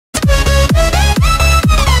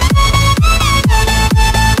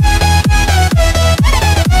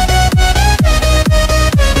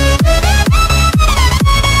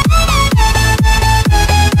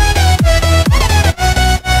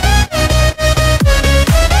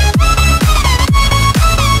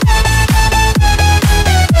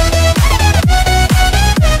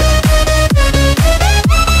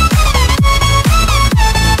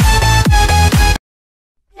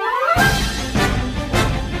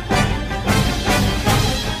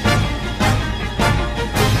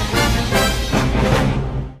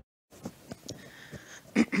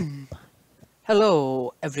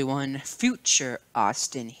Hello everyone, Future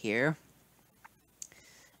Austin here.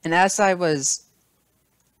 And as I was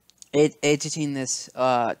editing this,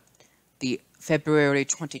 the February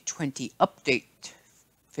 2020 update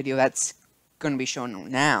video that's going to be shown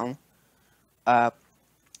now,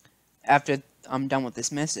 after I'm done with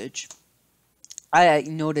this message, I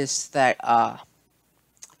noticed that,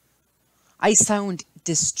 I sound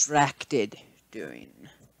distracted during,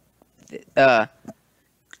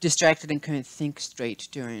 distracted and couldn't think straight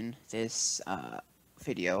during this,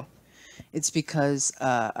 video. It's because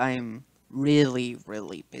I'm really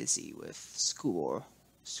busy with school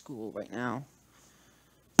right now.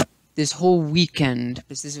 This whole weekend,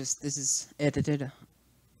 because this is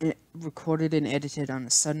recorded and edited on a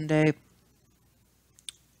Sunday.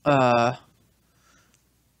 And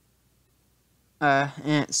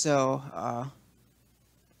so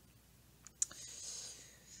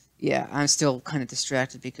yeah, I'm still kind of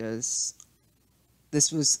distracted because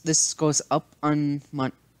this goes up on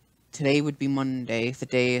today would be Monday. The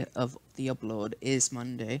day of the upload is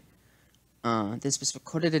Monday. This was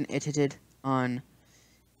recorded and edited on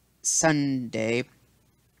Sunday,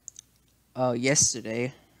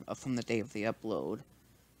 yesterday, from the day of the upload.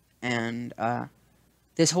 And,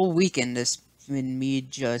 this whole weekend has been me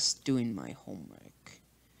just doing my homework.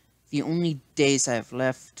 The only days I've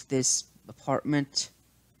left this apartment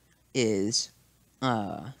is,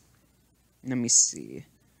 let me see,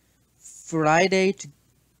 Friday to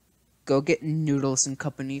go get Noodles and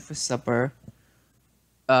Company for supper.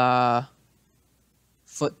 For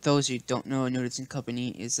those who don't know, Noodles and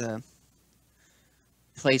Company is a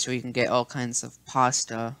place where you can get all kinds of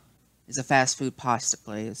pasta. It's a fast food pasta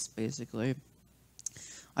place, basically.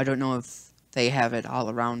 I don't know if they have it all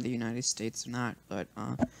around the United States or not, but,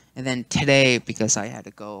 and then today, because I had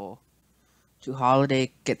to go to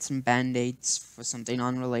Holiday, get some Band-Aids for something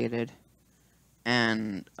unrelated,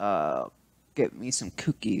 and, get me some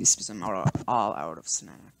cookies, because I'm all out of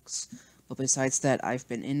snacks. But besides that, I've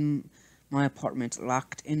been in my apartment,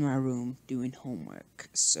 locked in my room, doing homework,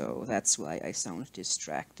 so that's why I sound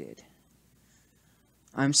distracted.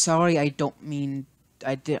 I'm sorry, I don't mean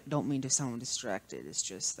to sound distracted, it's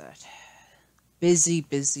just that busy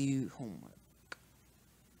homework.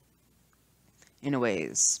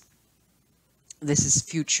 Anyways, this is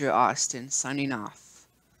Future Austin signing off,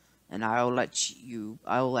 and I'll let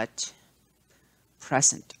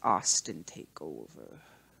present Austin take over.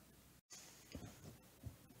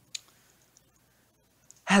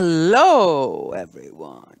 Hello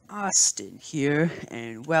everyone, Austin here,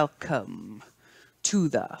 and welcome to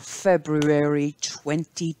the February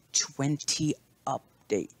 2020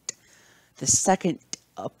 update, the second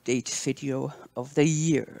update video of the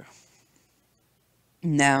year.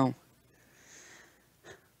 Now,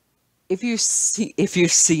 if you've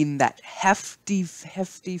seen that hefty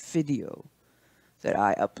video that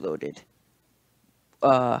I uploaded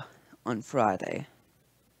on Friday,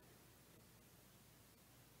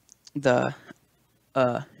 the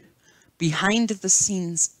behind the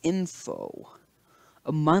scenes info,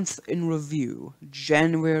 a month in review,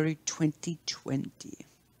 January 2020.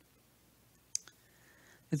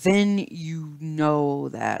 Then you know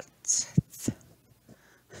that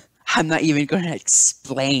I'm not even going to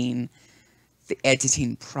explain the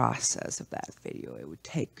editing process of that video. It would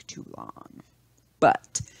take too long.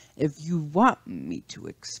 But if you want me to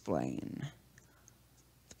explain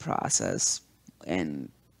the process and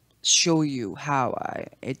show you how I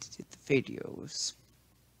edited the videos,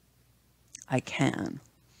 I can.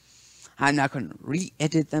 I'm not going to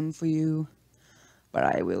re-edit them for you, but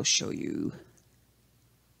I will show you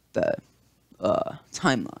the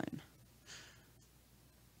timeline.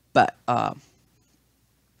 But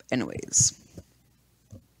anyways,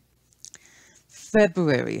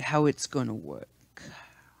 February, how it's gonna work.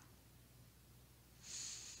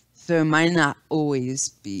 There might not always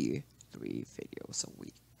be 3 videos a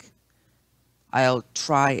week. I'll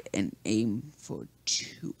try and aim for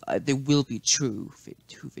 2. There will be 2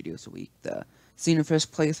 videos a week. The Xenoverse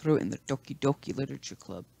playthrough and the Doki Doki Literature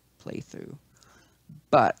Club playthrough.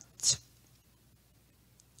 But,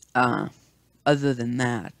 other than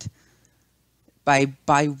that, by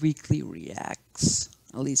bi-weekly reacts,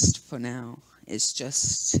 at least for now, it's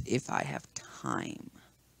just if I have time.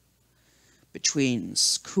 Between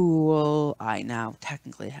school, I now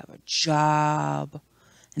technically have a job,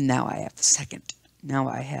 and now I have the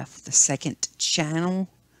second channel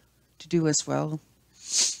to do as well.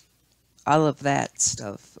 All of that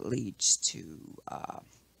stuff leads to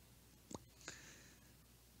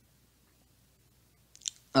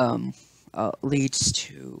leads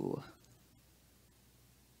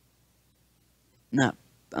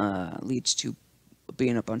to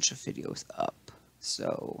being a bunch of videos up.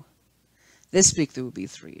 So this week there will be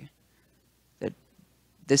 3.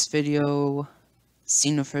 This video,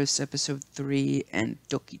 Xenoverse episode 3, and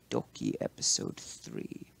Doki Doki episode 3.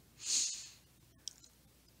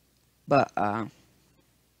 But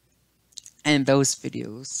and those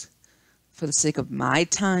videos, for the sake of my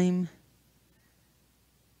time,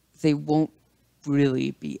 they won't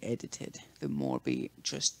really be edited. They'll more be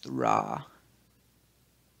just raw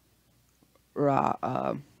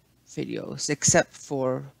videos, except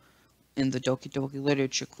for in the Doki Doki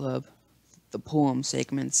Literature Club, the poem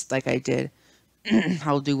segments, like I did.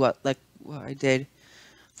 I'll do what I did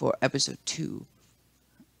for episode 2.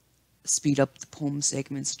 Speed up the poem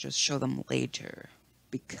segments, just show them later,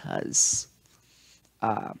 because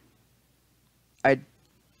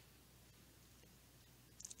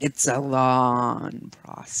it's a long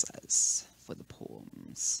process for the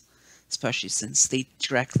poems, especially since they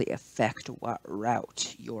directly affect what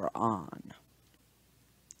route you're on.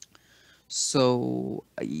 So,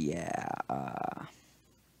 yeah,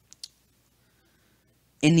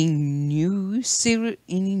 any new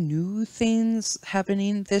things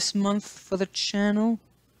happening this month for the channel?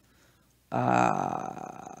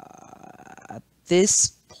 At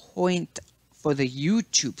this point, for the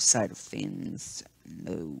YouTube side of things,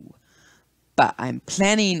 no. But I'm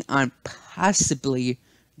planning on possibly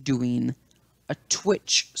doing a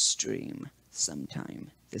Twitch stream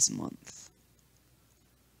sometime this month.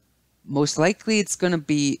 Most likely it's going to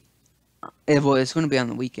be, well, it's going to be on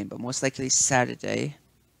the weekend, but most likely Saturday.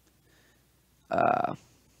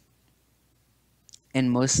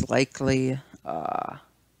 And most likely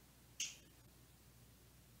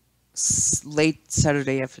late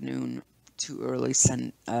Saturday afternoon to early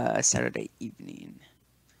Saturday evening.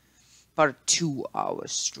 About a 2-hour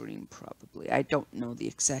stream, probably. I don't know the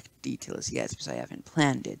exact details yet because I haven't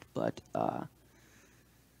planned it, but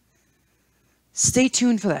stay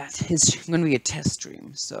tuned for that. It's going to be a test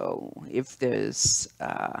stream, so if there's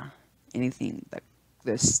anything that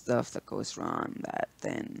there's stuff that goes wrong,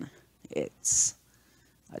 then it's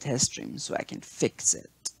a test stream, so I can fix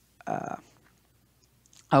it.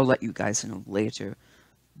 I'll let you guys know later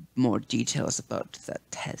more details about the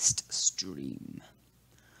test stream.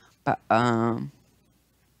 But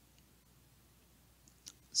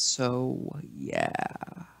so yeah.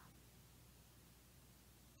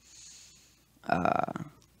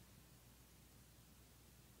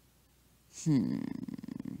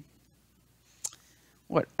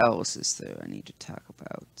 What else is there I need to talk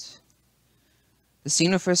about? The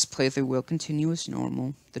Xenoverse playthrough will continue as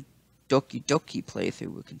normal. The Doki Doki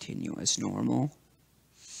playthrough will continue as normal.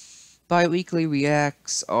 Bi-weekly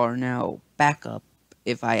reacts are now back up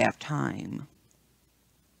if I have time.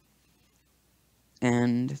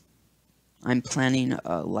 And I'm planning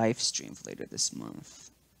a live stream later this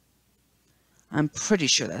month. I'm pretty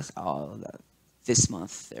sure that's all that this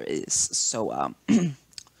month there is. So,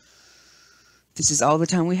 this is all the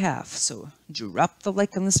time we have. So, drop the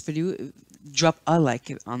like on this video. Drop a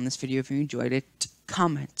like on this video if you enjoyed it.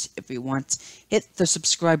 Comment if you want. Hit the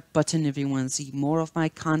subscribe button if you want to see more of my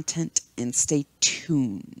content. And stay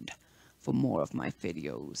tuned for more of my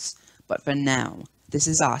videos. But for now, this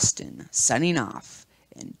is Austin signing off.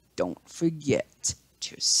 And don't forget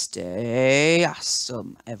to stay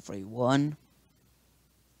awesome, everyone.